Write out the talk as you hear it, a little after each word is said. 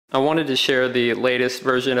I wanted to share the latest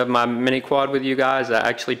version of my mini quad with you guys. I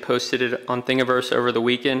actually posted it on Thingiverse over the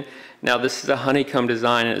weekend. Now this is a honeycomb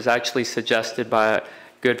design and it was actually suggested by a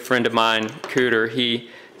good friend of mine, Cooter. He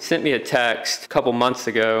sent me a text a couple months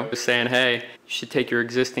ago saying, hey, you should take your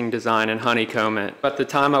existing design and honeycomb it. At the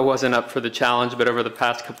time I wasn't up for the challenge, but over the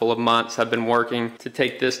past couple of months I've been working to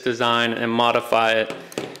take this design and modify it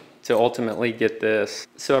to ultimately get this.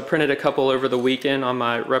 So I printed a couple over the weekend on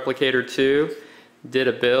my Replicator 2. Did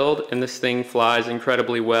a build, and this thing flies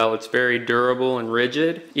incredibly well. It's very durable and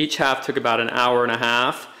rigid. Each half took about an hour and a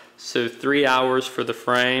half, so 3 hours for the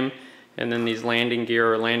frame, and then these landing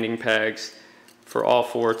gear or landing pegs for all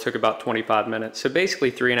four took about 25 minutes. So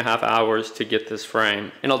basically 3.5 hours to get this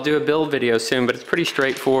frame. And I'll do a build video soon, but it's pretty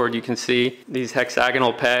straightforward. You can see these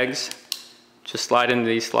hexagonal pegs just slide into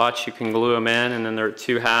these slots. You can glue them in, and then there are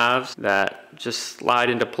two halves that just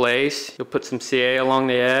slide into place. You'll put some CA along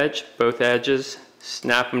the edge, both edges,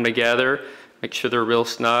 snap them together, make sure they're real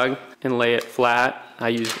snug, and lay it flat. I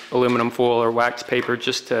use aluminum foil or wax paper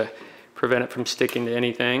just to prevent it from sticking to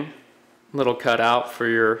anything. Little cutout for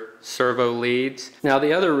your servo leads. Now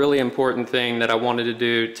the other really important thing that I wanted to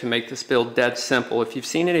do to make this build dead simple, if you've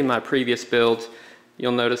seen any of my previous builds,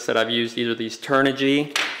 you'll notice that I've used either these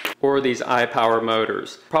Turnigy or these iPower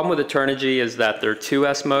motors. Problem with the Turnigy is that they're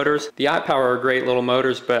 2S motors. The iPower are great little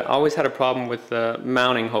motors, but I always had a problem with the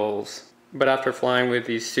mounting holes. But after flying with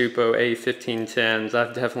these Suppo A1510s,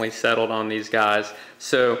 I've definitely settled on these guys.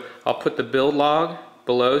 So I'll put the build log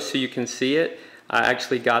below so you can see it. I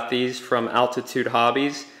actually got these from Altitude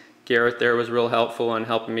Hobbies. Garrett there was real helpful in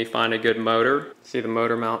helping me find a good motor. See the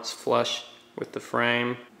motor mounts flush with the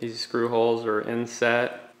frame. These screw holes are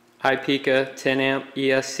inset. iPeaka 10 amp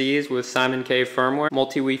ESCs with Simon K firmware.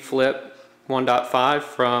 MultiWii Flip 1.5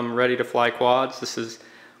 from Ready to Fly Quads. This is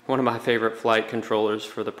one of my favorite flight controllers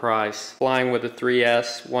for the price. Flying with a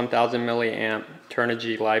 3S 1000 milliamp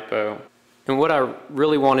Turnigy Lipo. And what I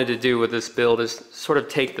really wanted to do with this build is sort of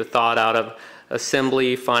take the thought out of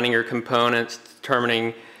assembly, finding your components,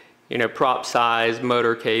 determining, you know, prop size,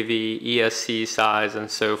 motor KV, ESC size, and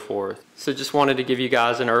so forth. So just wanted to give you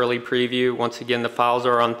guys an early preview. Once again, the files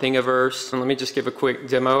are on Thingiverse. And let me just give a quick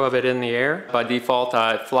demo of it in the air. By default,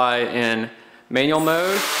 I fly in manual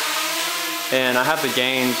mode. And I have the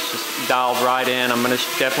gains just dialed right in. I'm going to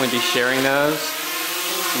definitely be sharing those.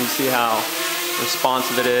 You can see how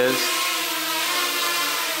responsive it is.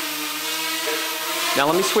 Now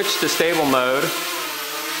let me switch to stable mode.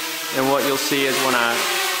 And what you'll see is when I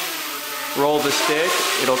roll the stick,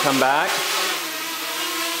 it'll come back.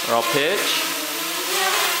 Or I'll pitch.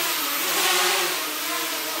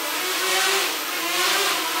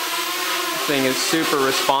 Thing is super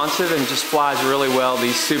responsive and just flies really well.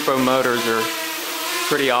 These Suppo motors are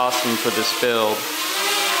pretty awesome for this build.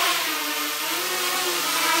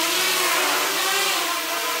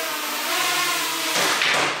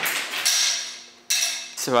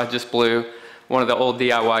 So I just blew one of the old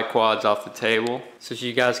DIY quads off the table. So as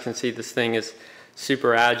you guys can see, this thing is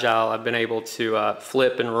super agile. I've been able to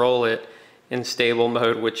flip and roll it in stable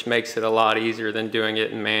mode, which makes it a lot easier than doing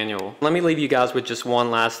it in manual. Let me leave you guys with just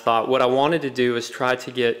one last thought. What I wanted to do is try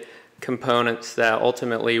to get components that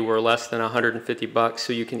ultimately were less than 150 bucks,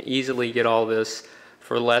 so you can easily get all this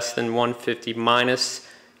for less than 150 minus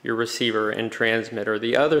your receiver and transmitter.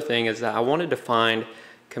 The other thing is that I wanted to find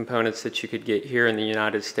components that you could get here in the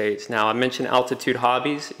United States. Now I mentioned Altitude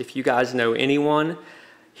Hobbies. If you guys know anyone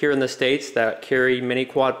here in the States that carry mini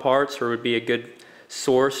quad parts or would be a good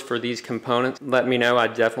source for these components, let me know.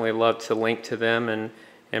 I'd definitely love to link to them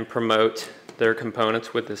and promote their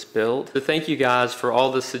components with this build. So thank you guys for all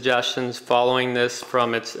the suggestions following this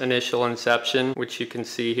from its initial inception, which you can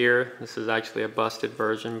see here. This is actually a busted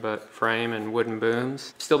version, but frame and wooden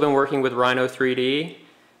booms. Still been working with Rhino 3D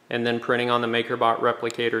and then printing on the MakerBot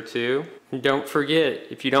Replicator 2. And don't forget,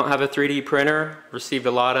 if you don't have a 3D printer, received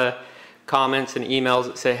a lot of comments and emails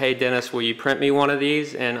that say, hey Dennis, will you print me one of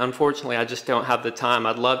these? And unfortunately I just don't have the time.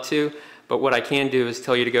 I'd love to, but what I can do is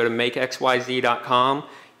tell you to go to makexyz.com.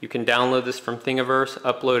 You can download this from Thingiverse,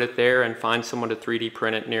 upload it there, and find someone to 3D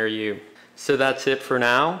print it near you. So that's it for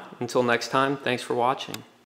now. Until next time, thanks for watching.